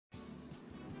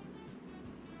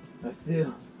I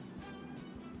feel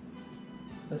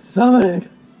a summoning.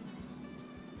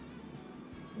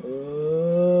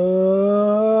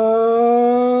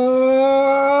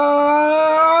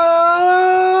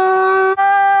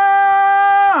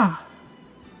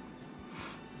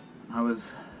 I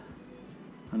was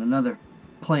on another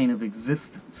plane of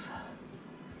existence.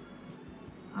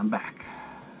 I'm back.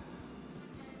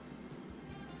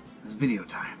 It's video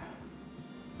time.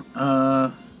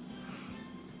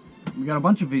 We got a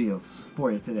bunch of videos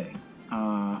for you today.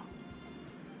 I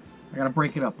gotta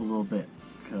break it up a little bit.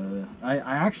 I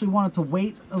actually wanted to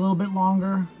wait a little bit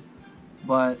longer,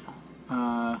 but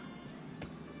the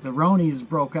Ronies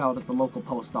broke out at the local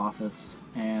post office,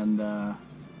 and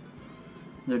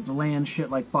they're delaying shit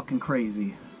like fucking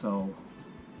crazy. So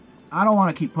I don't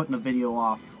want to keep putting the video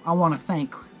off. I want to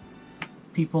thank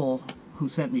people who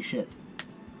sent me shit.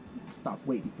 Stop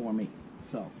waiting for me.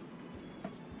 So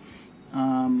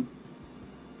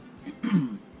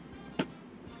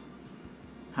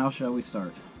how shall we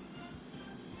start?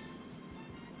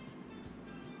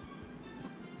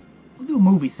 We'll do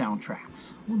movie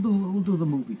soundtracks. We'll do the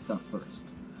movie stuff first.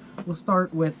 We'll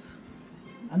start with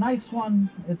a nice one.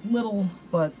 It's little,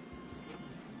 but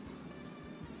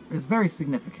it's very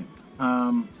significant.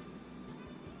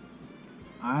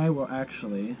 I will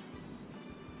actually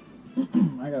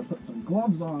I gotta put some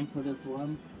gloves on for this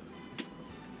one.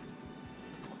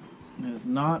 It is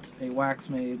not a wax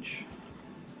mage,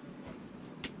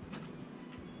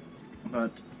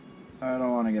 but I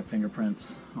don't want to get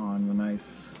fingerprints on the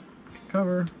nice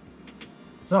cover.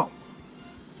 So,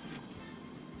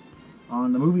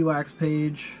 on the movie wax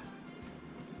page,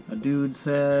 a dude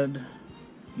said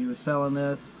he was selling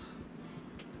this.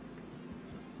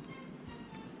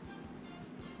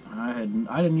 I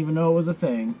didn't even know it was a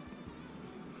thing.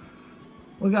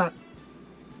 We got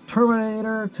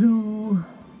Terminator 2.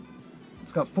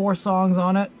 It's got 4 songs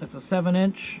on it. It's a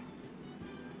 7-inch.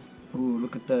 Ooh,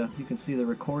 look at you can see the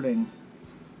recording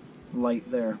light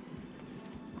there.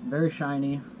 Very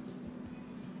shiny.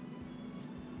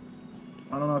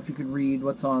 I don't know if you could read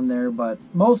what's on there, but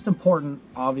most important,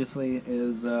 obviously,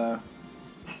 is the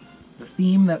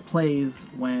theme that plays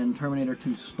when Terminator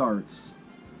 2 starts.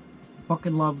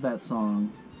 Fucking love that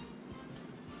song.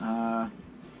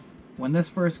 When this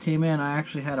first came in, I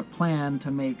actually had a plan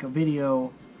to make a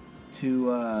video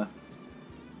to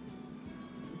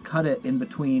cut it in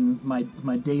between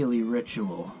my daily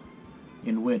ritual,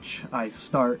 in which I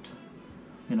start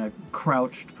in a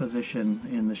crouched position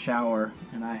in the shower,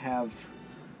 and I have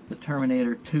the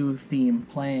Terminator 2 theme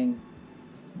playing,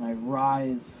 and I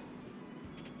rise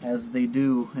as they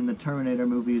do in the Terminator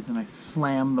movies, and I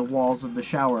slam the walls of the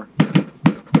shower.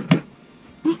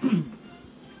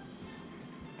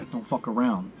 Don't fuck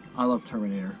around. I love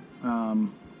Terminator. Not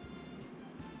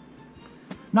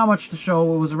much to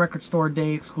show. It was a record store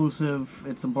day exclusive.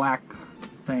 It's a black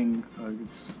thing.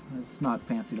 It's not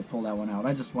fancy to pull that one out.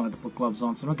 I just wanted to put gloves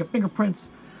on so I don't get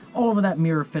fingerprints all over that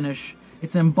mirror finish.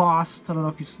 It's embossed. I don't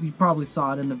know if you probably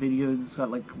saw it in the video. It's got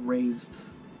like raised.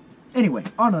 Anyway,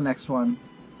 on to the next one.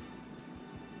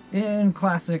 In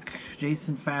classic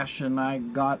Jason fashion, I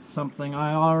got something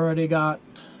I already got.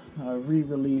 A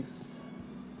re-release.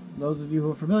 Those of you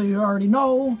who are familiar already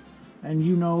know, and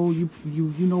you know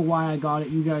why I got it.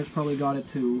 You guys probably got it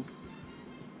too.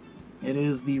 It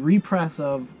is the repress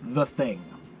of The Thing.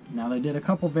 Now they did a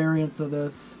couple variants of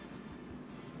this.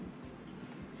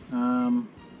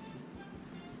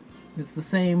 It's the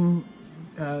same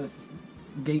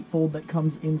gatefold that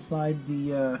comes inside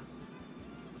the.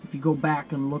 If you go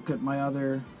back and look at my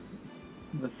other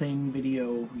The Thing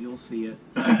video, you'll see it.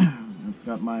 I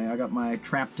got my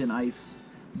Trapped in Ice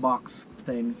box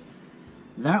thing.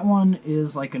 That one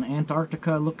is like an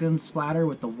Antarctica looking splatter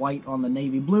with the white on the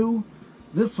navy blue.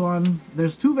 This one,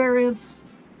 there's 2 variants.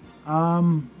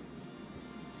 I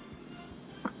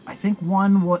think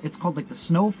one, it's called like the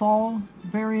Snowfall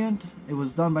variant. It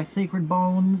was done by Sacred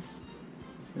Bones.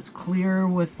 It's clear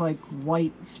with like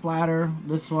white splatter.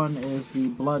 This one is the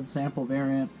blood sample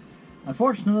variant.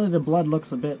 Unfortunately, the blood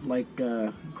looks a bit like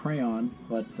crayon,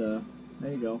 but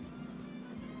there you go.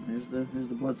 Here's the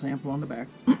blood sample on the back.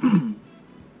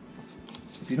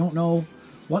 If you don't know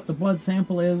what the blood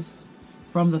sample is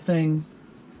from The Thing,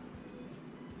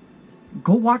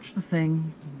 go watch The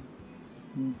Thing.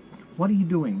 What are you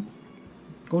doing?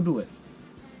 Go do it.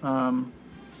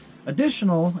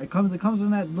 Additional, it comes in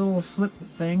that little slip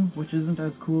thing, which isn't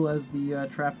as cool as the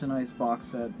Trapped in Ice box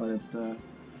set, but it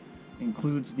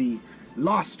includes the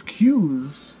Lost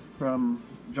Cues from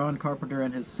John Carpenter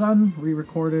and his son,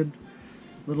 re-recorded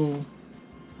little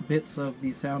bits of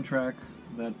the soundtrack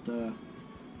that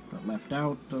got left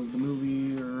out of the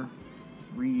movie or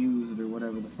reused or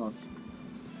whatever the fuck.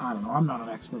 I don't know. I'm not an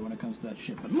expert when it comes to that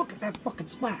shit, but look at that fucking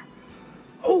splatter.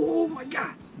 Oh my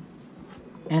god.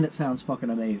 And it sounds fucking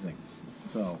amazing.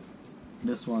 So,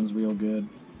 this one's real good.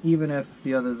 Even if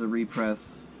the other's a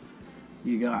repress,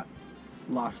 you got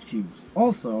Lost Cues.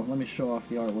 Also, let me show off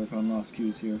the artwork on Lost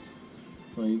Cues here.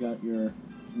 So you got your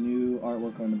new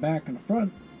artwork on the back and the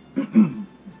front,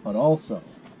 but also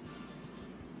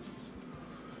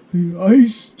the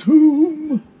Ice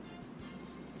Tomb.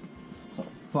 So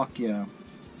fuck yeah.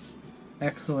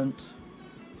 Excellent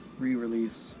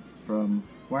re-release from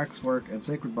Waxwork and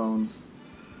Sacred Bones.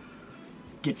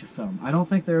 Get you some. I don't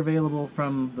think they're available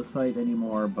from the site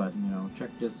anymore, but you know,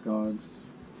 check Discogs.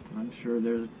 I'm sure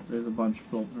there's a bunch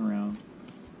floating around.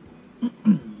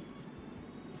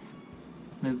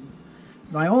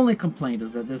 My only complaint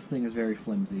is that this thing is very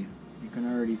flimsy. You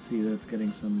can already see that it's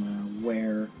getting some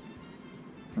wear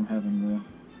from having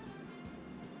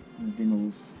the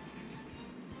Vinnels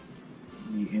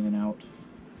be in and out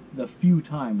the few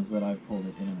times that I've pulled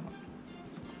it in and out.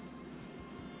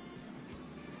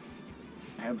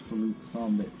 Absolute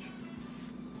son bitch.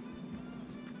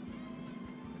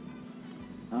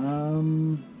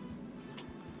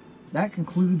 That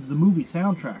concludes the movie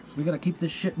soundtracks. We gotta keep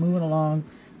this shit moving along.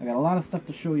 I got a lot of stuff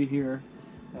to show you here.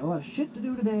 Got a lot of shit to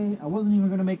do today. I wasn't even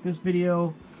gonna make this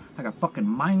video. I got fucking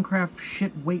Minecraft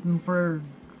shit waiting for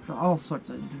all sorts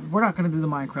of... We're not gonna do the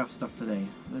Minecraft stuff today.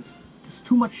 There's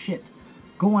too much shit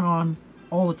going on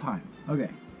all the time. Okay.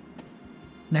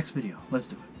 Next video. Let's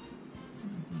do it.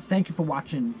 Thank you for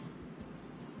watching.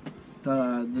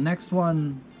 The next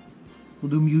one,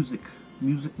 we'll do music.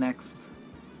 Music next.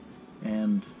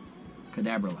 And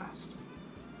Cadabra last.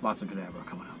 Lots of Cadabra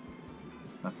coming up.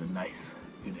 Lots of nice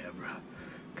Cadabra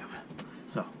coming.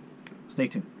 So, stay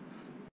tuned.